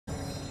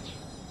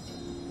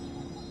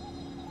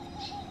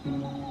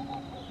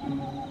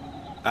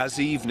As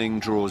evening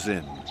draws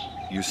in,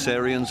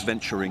 Yossarian's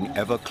venturing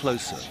ever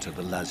closer to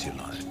the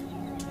lazuli.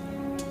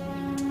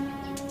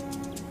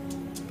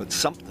 But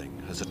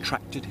something has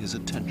attracted his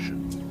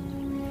attention.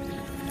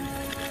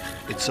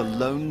 It's a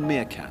lone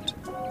meerkat,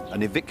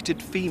 an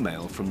evicted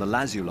female from the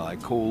lazuli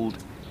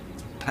called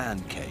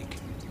Pancake.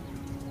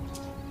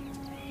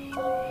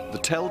 The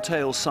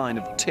telltale sign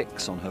of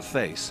ticks on her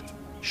face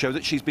show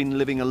that she's been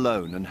living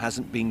alone and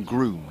hasn't been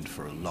groomed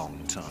for a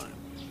long time.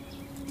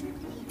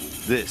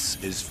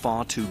 This is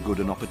far too good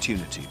an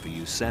opportunity for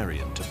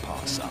Yossarian to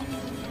pass up.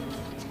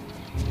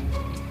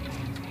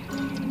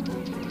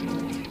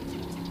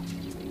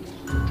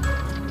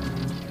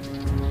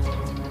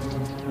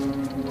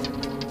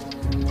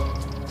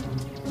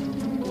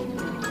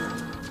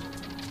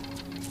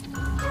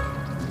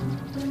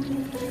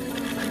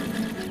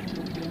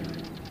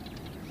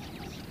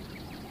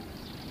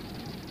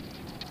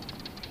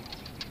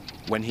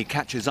 When he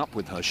catches up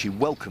with her, she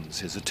welcomes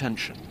his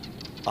attention.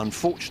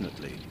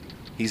 Unfortunately,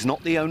 he's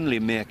not the only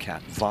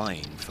meerkat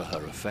vying for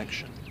her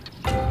affection.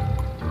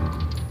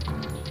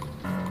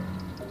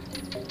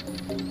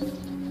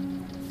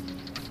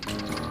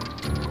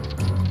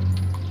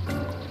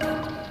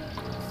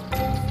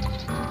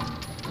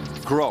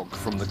 Grog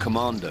from the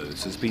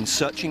Commandos has been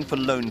searching for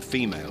lone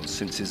females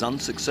since his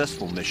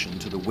unsuccessful mission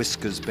to the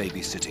Whiskers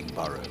babysitting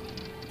burrow.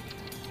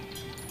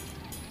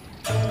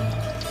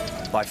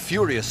 By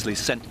furiously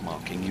scent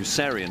marking,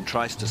 Yossarian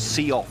tries to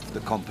see off the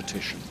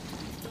competition.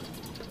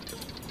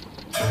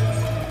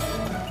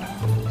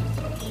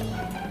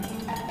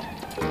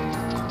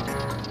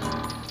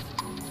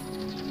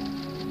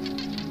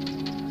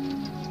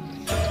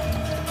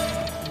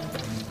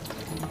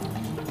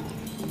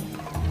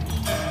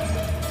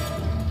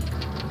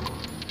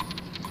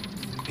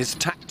 His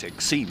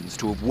tactic seems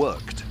to have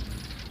worked.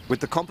 With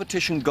the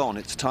competition gone,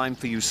 it's time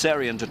for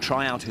Yossarian to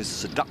try out his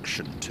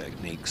seduction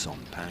techniques on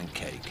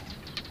Pancake.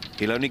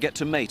 He'll only get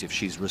to mate if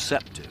she's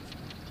receptive,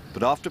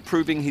 but after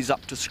proving he's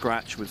up to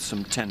scratch with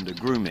some tender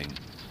grooming,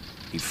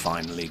 he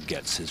finally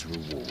gets his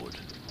reward.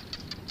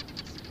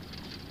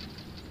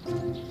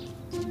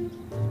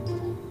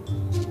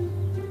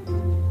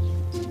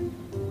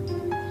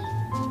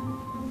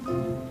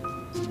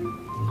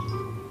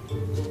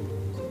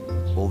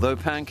 Although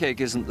Pancake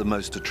isn't the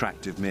most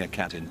attractive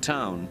meerkat in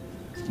town,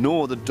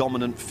 nor the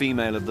dominant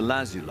female of the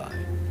lazuli,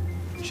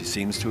 she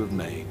seems to have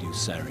made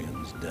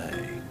Yossarian's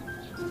day.